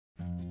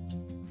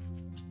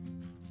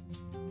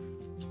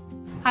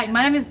Hi,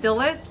 my name is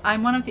Dilys.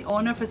 I'm one of the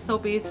owner for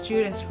LDH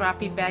Studio and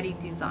Scrappy Betty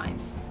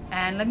Designs.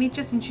 And let me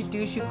just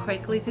introduce you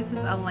quickly. This is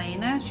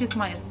Elena. She's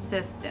my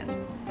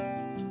assistant.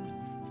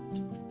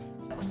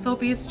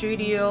 LDH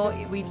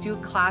Studio, we do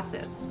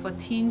classes for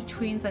teen,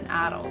 tweens, and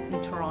adults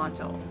in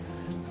Toronto.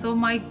 So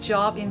my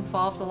job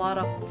involves a lot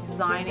of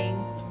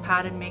designing,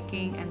 pattern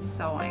making, and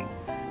sewing,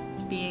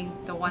 being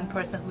the one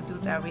person who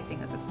does everything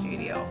at the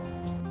studio.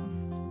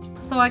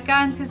 So I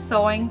got into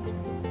sewing,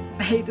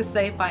 I hate to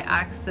say, by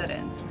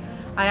accident.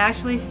 I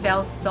actually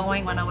failed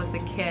sewing when I was a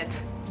kid.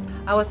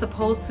 I was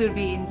supposed to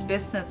be in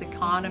business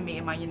economy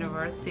in my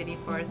university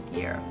first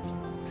year.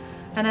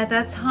 And at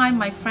that time,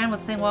 my friend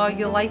was saying, well,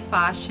 you like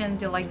fashion,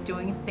 you like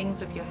doing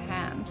things with your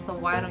hands, so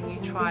why don't you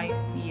try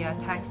the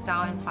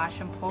textile and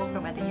fashion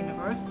program at the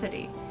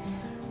university?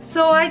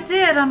 So I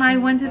did, and I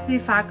went to the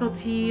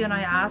faculty and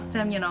I asked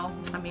them,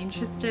 I'm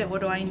interested,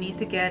 what do I need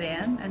to get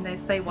in? And they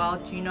say, well,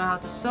 do you know how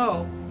to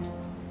sew?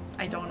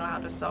 I don't know how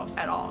to sew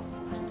at all.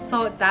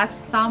 So that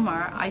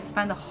summer, I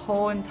spent the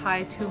whole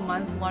entire 2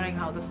 months learning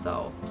how to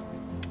sew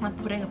and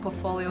putting a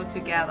portfolio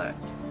together.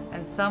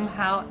 And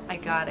somehow I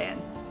got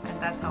in, and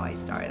that's how I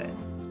started.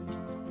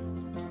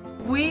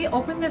 We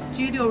opened the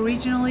studio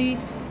originally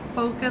to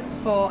focus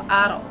for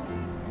adults.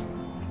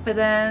 But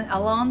then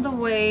along the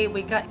way,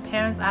 we got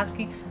parents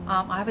asking,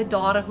 I have a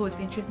daughter who is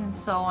interested in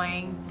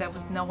sewing. There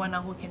was no one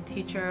who can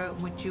teach her.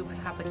 Would you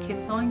have a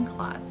kids sewing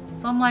class?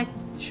 So I'm like,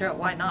 sure,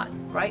 why not,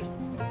 right?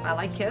 I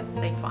like kids,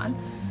 they're fun.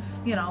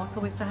 So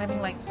we start having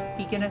like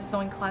beginner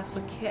sewing class for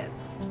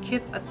kids.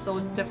 Kids are so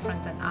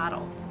different than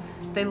adults.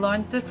 They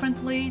learn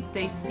differently,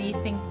 they see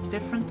things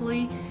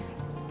differently,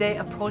 they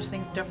approach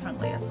things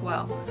differently as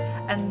well.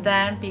 And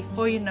then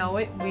before you know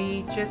it,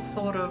 we just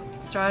sort of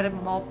started a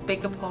more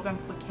bigger program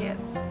for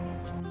kids.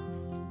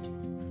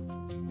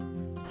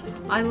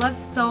 I love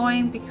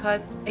sewing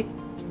because it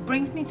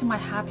brings me to my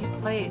happy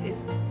place.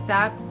 It's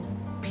that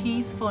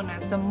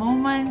peacefulness. The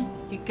moment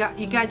you got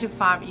your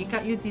fabric, you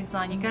got your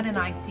design, you got an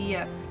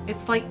idea.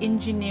 It's like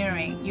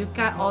engineering. You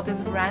got all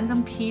these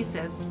random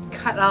pieces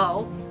cut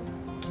out,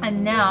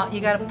 and now you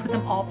got to put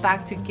them all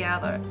back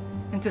together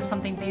into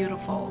something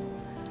beautiful.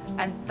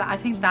 And I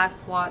think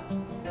that's what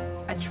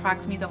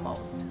attracts me the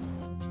most.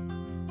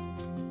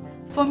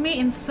 For me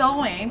in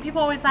sewing, people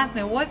always ask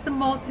me, what's the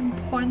most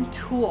important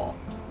tool?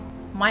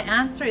 My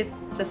answer is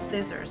the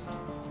scissors.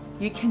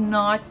 You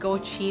cannot go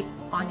cheap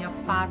on your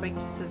fabric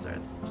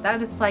scissors.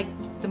 That is like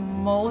the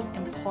most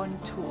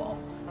important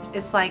tool.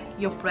 It's like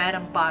your bread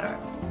and butter.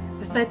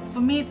 It's like, for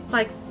me, it's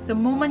like the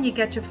moment you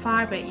get your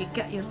fabric, you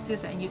get your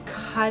scissors and you're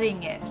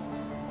cutting it.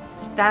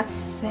 That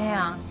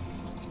sound,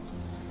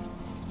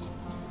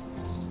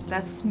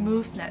 that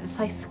smoothness, it's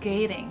like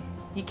skating.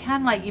 You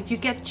can't, like, if you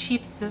get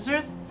cheap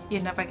scissors, you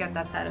never get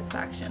that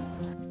satisfaction.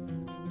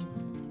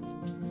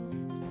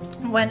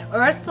 When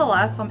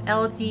Ursula from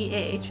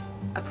LDH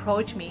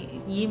approached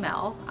me,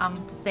 email,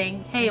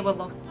 saying, hey, we're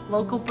a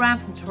local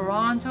brand from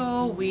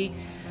Toronto, we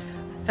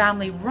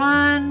family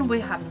run, we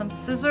have some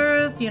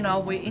scissors,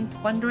 we're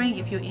wondering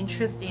if you're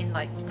interested in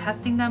like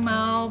testing them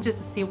out, just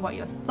to see what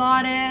your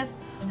thought is.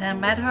 And I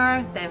met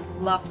her, they're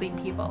lovely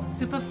people,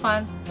 super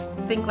fun,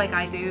 think like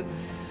I do.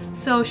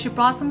 So she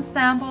brought some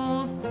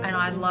samples and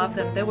I love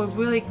them. They were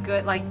really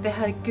good, like they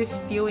had a good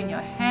feel in your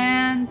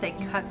hand, they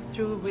cut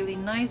through really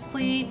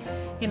nicely,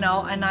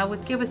 and I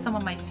would give it some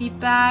of my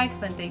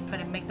feedbacks and they try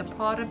to make the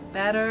product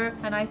better.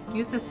 And I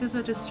use the scissors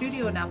at the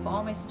studio now for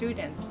all my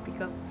students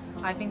because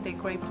I think they're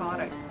great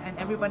products and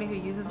everybody who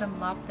uses them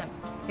love them,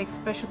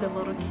 especially the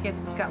little kids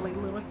who've got like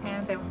little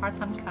hands, they have a hard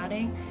time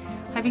cutting.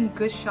 Having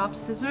good sharp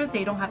scissors,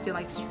 they don't have to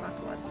like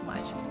struggle as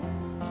much.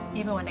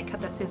 Even when they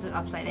cut the scissors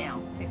upside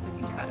down, they still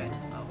can cut it,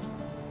 so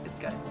it's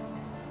good.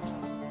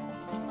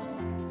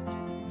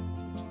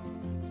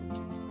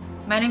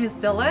 My name is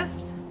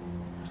Dilys.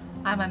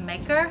 I'm a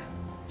maker,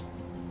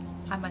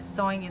 I'm a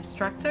sewing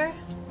instructor,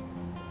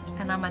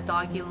 and I'm a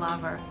doggy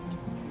lover,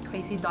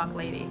 crazy dog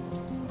lady.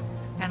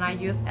 And I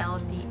use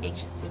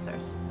LDH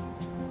scissors.